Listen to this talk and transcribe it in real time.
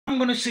I'm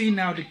gonna say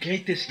now the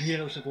greatest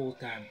heroes of all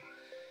time.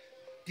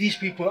 These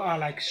people are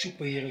like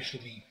superheroes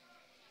to me.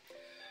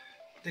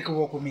 Take a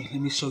walk with me,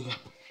 let me show you.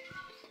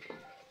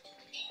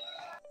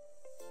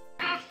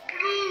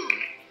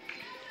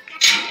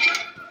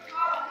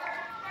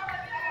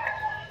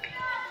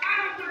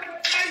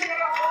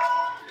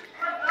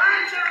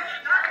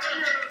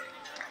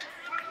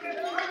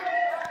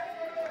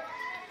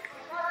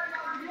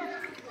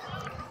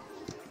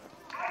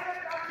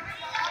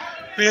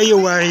 Prayer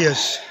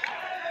warriors,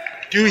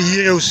 true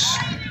heroes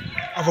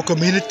of our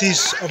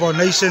communities, of our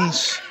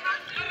nations.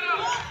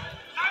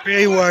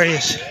 Prayer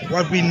warriors,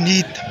 what we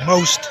need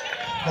most,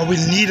 what we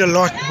need a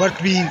lot, what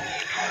we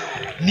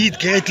need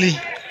greatly.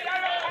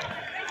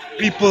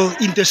 People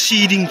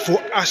interceding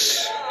for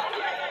us,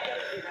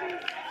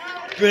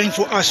 praying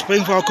for us,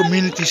 praying for our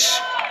communities,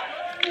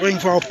 praying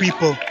for our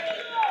people.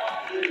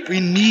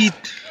 We need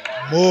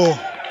more,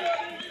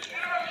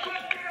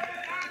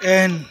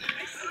 and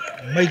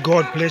may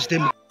God bless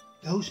them.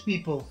 Those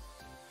people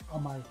are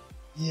my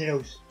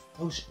heroes,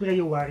 those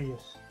prayer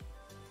warriors.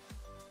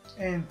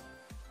 And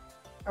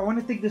I want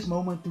to take this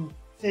moment to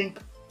thank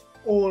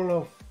all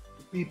of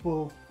the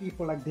people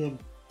like them,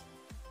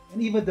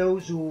 and even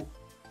those who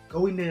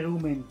go in their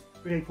room and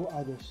pray for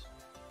others,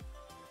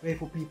 pray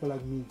for people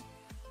like me.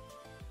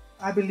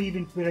 I believe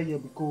in prayer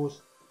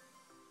because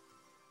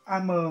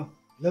I'm a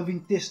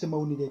living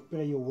testimony that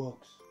prayer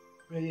works,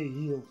 prayer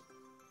heals.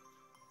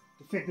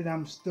 The fact that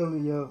I'm still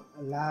here,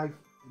 alive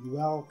and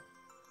well,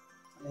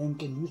 and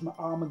can use my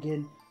arm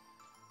again,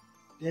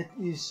 that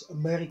is a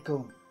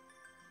miracle.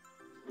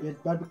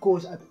 But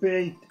because I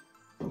prayed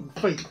in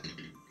faith,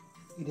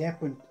 it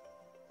happened.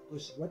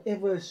 Because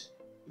whatever is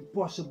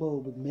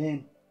impossible with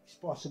man is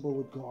possible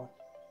with God.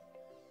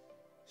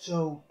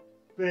 So,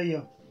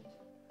 prayer,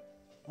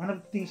 one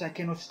of the things I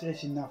cannot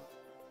stress enough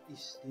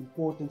is the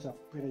importance of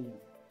prayer.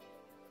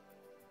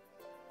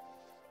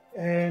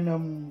 And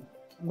I'm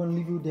going to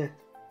leave you with that.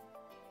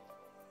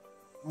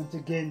 Once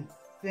again,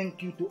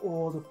 thank you to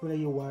all the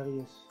prayer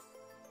warriors,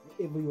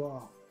 wherever you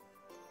are.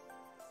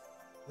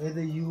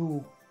 Whether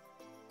you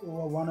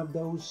are one of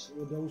those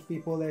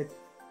people that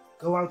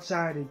go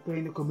outside and pray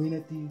in the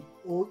community,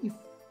 or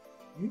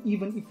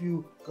even if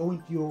you go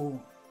into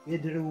your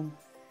bedroom,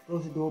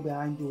 close the door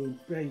behind you and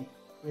pray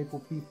for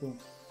people.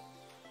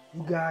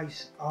 You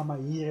guys are my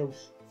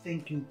heroes.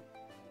 Thank you.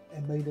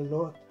 And may the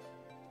Lord,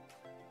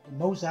 the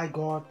Most High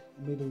God,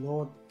 and may the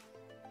Lord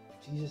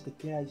Jesus the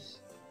Christ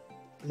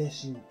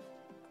bless you.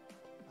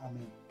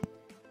 Amen.